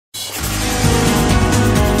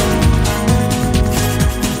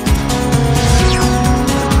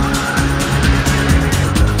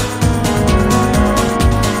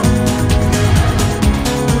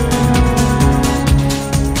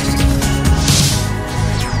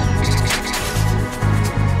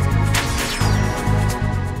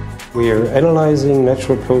We are analyzing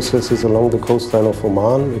natural processes along the coastline of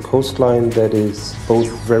Oman, a coastline that is both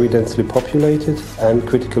very densely populated and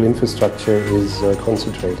critical infrastructure is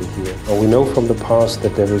concentrated here. And we know from the past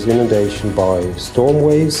that there was inundation by storm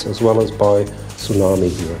waves as well as by tsunami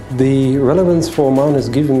here. The relevance for Oman is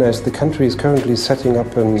given as the country is currently setting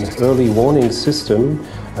up an early warning system,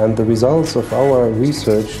 and the results of our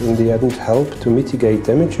research in the end help to mitigate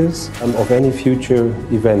damages of any future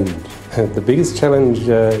event. The biggest challenge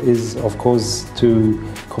is, of course, to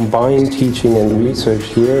combine teaching and research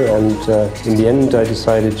here, and in the end I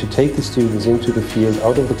decided to take the students into the field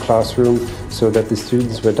out of the classroom so that the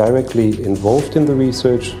students were directly involved in the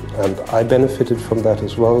research, and I benefited from that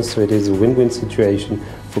as well, so it is a win-win situation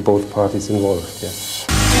for both parties involved. Yes.